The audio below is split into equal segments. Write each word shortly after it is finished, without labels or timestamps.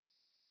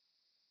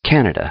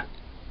Canada,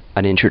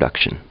 an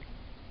introduction.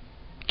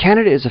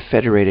 Canada is a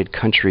federated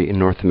country in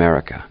North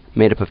America,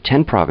 made up of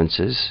 10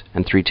 provinces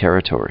and 3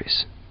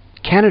 territories.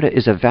 Canada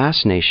is a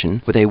vast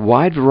nation with a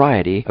wide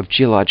variety of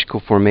geological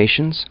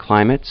formations,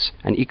 climates,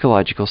 and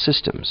ecological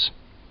systems.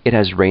 It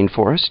has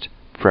rainforest,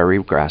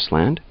 prairie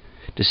grassland,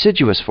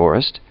 deciduous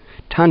forest,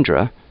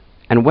 tundra,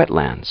 and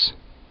wetlands.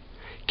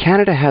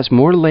 Canada has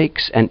more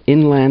lakes and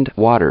inland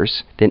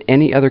waters than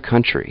any other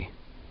country.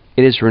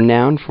 It is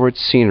renowned for its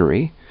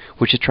scenery,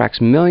 which attracts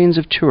millions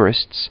of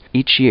tourists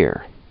each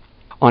year.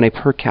 On a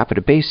per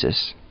capita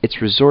basis, its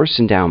resource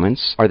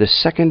endowments are the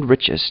second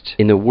richest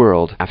in the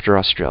world after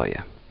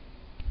Australia.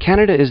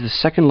 Canada is the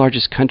second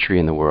largest country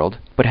in the world,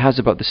 but has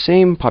about the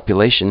same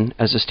population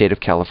as the state of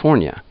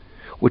California,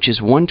 which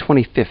is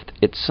 1/25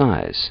 its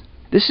size.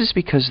 This is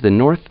because the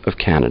north of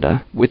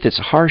Canada, with its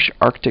harsh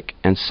Arctic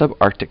and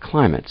subarctic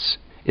climates,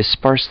 is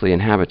sparsely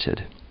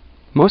inhabited.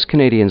 Most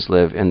Canadians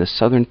live in the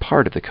southern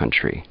part of the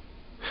country.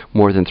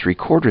 More than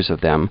 3/4 of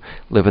them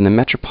live in the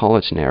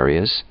metropolitan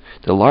areas,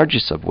 the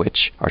largest of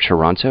which are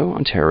Toronto,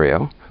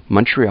 Ontario,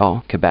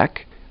 Montreal,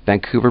 Quebec,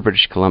 Vancouver,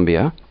 British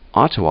Columbia,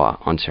 Ottawa,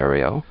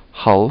 Ontario,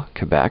 Hull,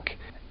 Quebec,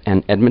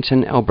 and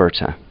Edmonton,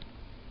 Alberta.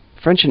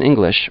 French and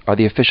English are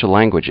the official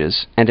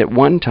languages, and at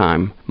one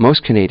time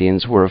most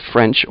Canadians were of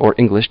French or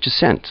English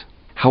descent.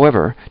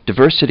 However,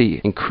 diversity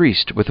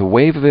increased with a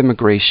wave of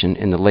immigration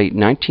in the late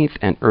 19th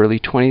and early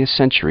 20th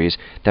centuries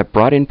that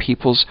brought in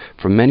peoples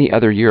from many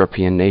other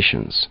European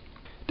nations.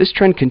 This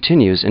trend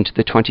continues into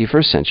the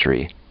 21st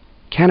century.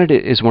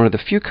 Canada is one of the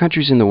few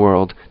countries in the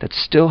world that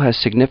still has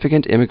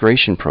significant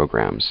immigration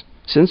programs.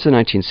 Since the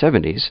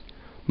 1970s,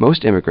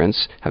 most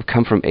immigrants have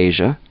come from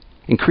Asia,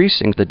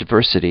 increasing the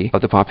diversity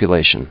of the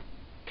population.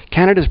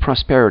 Canada's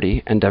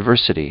prosperity and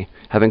diversity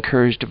have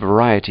encouraged a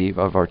variety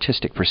of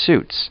artistic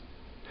pursuits.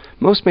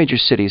 Most major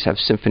cities have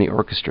symphony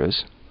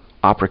orchestras,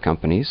 opera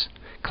companies,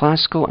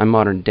 classical and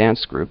modern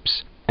dance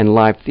groups, and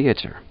live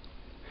theatre.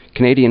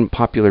 Canadian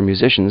popular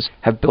musicians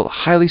have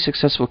built highly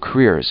successful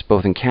careers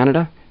both in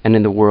Canada and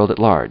in the world at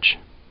large.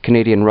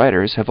 Canadian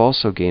writers have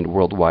also gained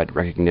worldwide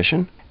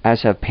recognition,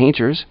 as have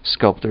painters,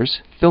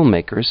 sculptors,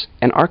 filmmakers,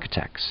 and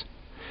architects.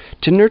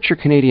 To nurture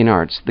Canadian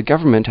arts, the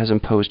government has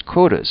imposed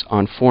quotas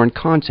on foreign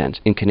content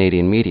in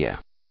Canadian media.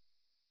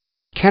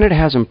 Canada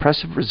has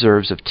impressive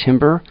reserves of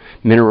timber,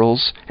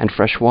 minerals, and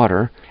fresh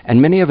water,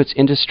 and many of its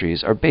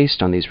industries are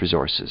based on these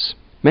resources.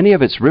 Many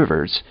of its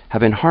rivers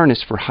have been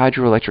harnessed for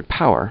hydroelectric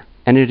power,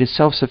 and it is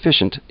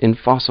self-sufficient in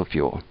fossil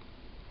fuel.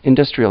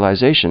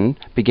 Industrialization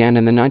began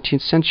in the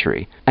 19th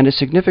century, and a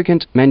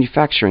significant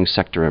manufacturing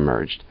sector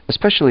emerged,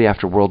 especially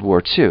after World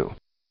War II,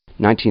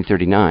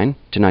 1939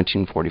 to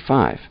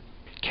 1945.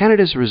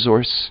 Canada's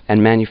resource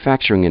and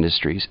manufacturing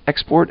industries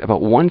export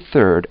about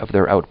 1/3 of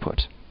their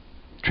output.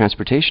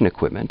 Transportation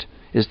equipment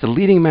is the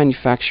leading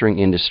manufacturing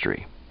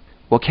industry.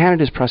 While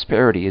Canada's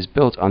prosperity is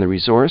built on the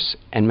resource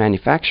and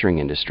manufacturing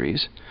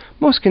industries,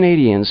 most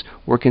Canadians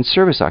work in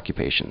service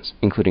occupations,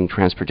 including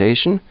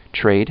transportation,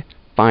 trade,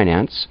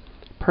 finance,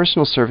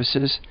 personal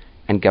services,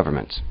 and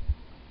government.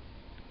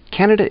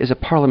 Canada is a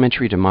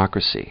parliamentary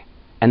democracy,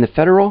 and the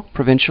federal,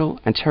 provincial,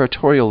 and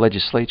territorial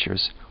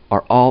legislatures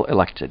are all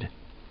elected.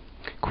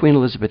 Queen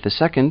Elizabeth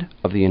II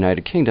of the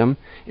United Kingdom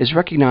is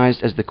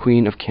recognized as the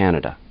Queen of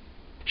Canada.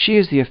 She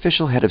is the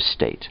official head of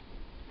state.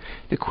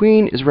 The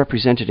Queen is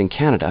represented in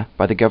Canada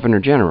by the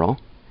Governor-General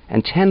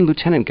and 10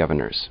 lieutenant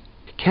governors.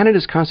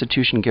 Canada's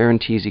Constitution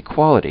guarantees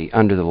equality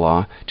under the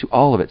law to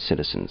all of its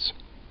citizens.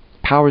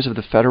 Powers of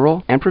the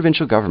federal and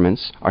provincial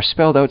governments are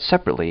spelled out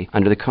separately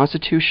under the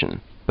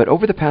Constitution, but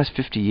over the past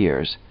 50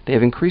 years, they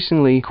have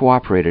increasingly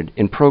cooperated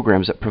in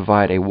programs that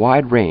provide a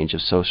wide range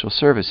of social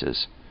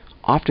services,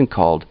 often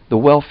called the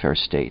welfare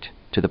state,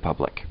 to the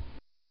public.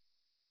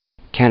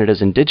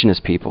 Canada's Indigenous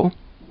people,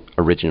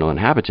 original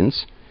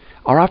inhabitants,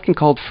 are often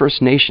called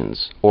First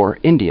Nations or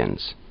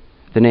Indians.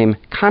 The name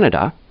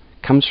Canada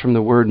comes from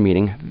the word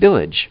meaning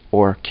village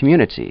or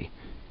community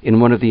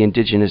in one of the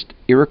indigenous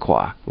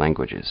Iroquois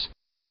languages.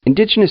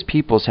 Indigenous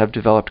peoples have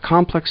developed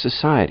complex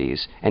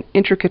societies and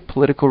intricate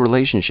political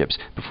relationships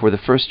before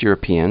the first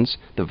Europeans,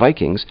 the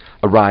Vikings,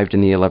 arrived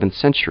in the 11th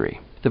century.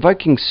 The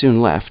Vikings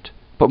soon left,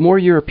 but more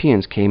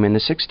Europeans came in the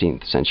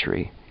 16th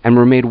century and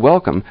were made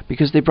welcome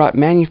because they brought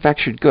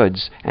manufactured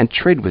goods and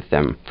trade with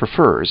them for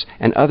furs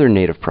and other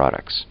native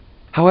products.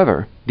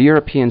 However, the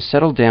Europeans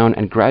settled down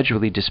and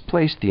gradually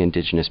displaced the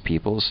indigenous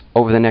peoples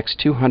over the next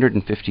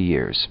 250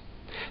 years.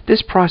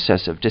 This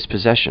process of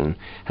dispossession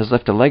has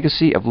left a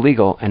legacy of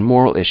legal and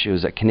moral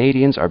issues that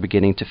Canadians are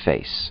beginning to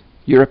face.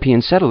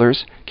 European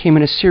settlers came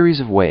in a series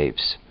of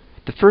waves.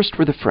 The first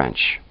were the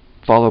French,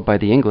 followed by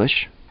the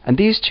English, and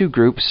these two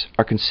groups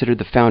are considered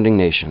the founding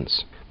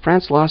nations.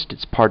 France lost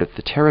its part of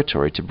the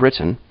territory to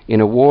Britain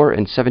in a war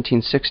in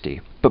 1760,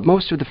 but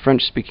most of the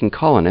French-speaking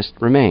colonists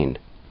remained.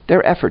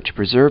 Their effort to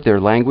preserve their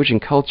language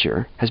and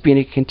culture has been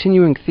a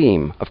continuing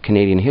theme of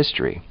Canadian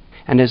history,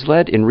 and has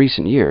led in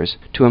recent years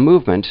to a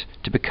movement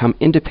to become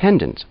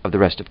independent of the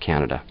rest of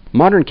Canada.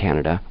 Modern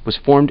Canada was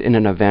formed in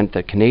an event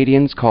that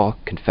Canadians call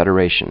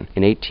Confederation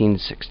in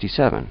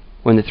 1867.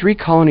 when the three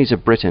colonies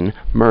of Britain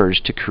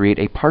merged to create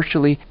a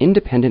partially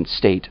independent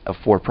state of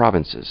 4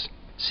 provinces.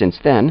 Since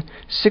then,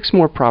 6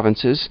 more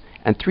provinces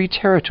and 3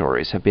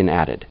 territories have been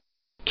added.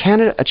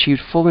 Canada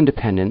achieved full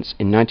independence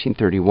in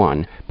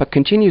 1931, but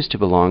continues to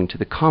belong to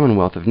the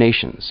Commonwealth of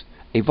Nations,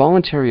 a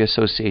voluntary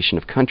association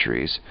of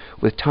countries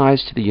with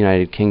ties to the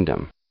United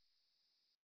Kingdom.